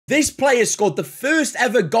This player scored the first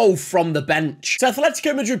ever goal from the bench. So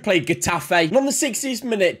Atletico Madrid played Getafe, and on the 60th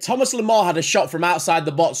minute, Thomas Lemar had a shot from outside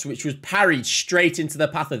the box, which was parried straight into the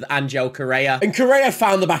path of Angel Correa, and Correa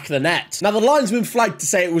found the back of the net. Now, the linesman flagged to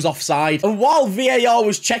say it was offside, and while VAR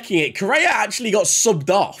was checking it, Correa actually got subbed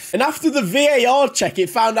off. And after the VAR check, it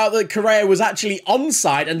found out that Correa was actually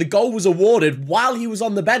onside, and the goal was awarded while he was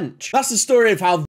on the bench. That's the story of how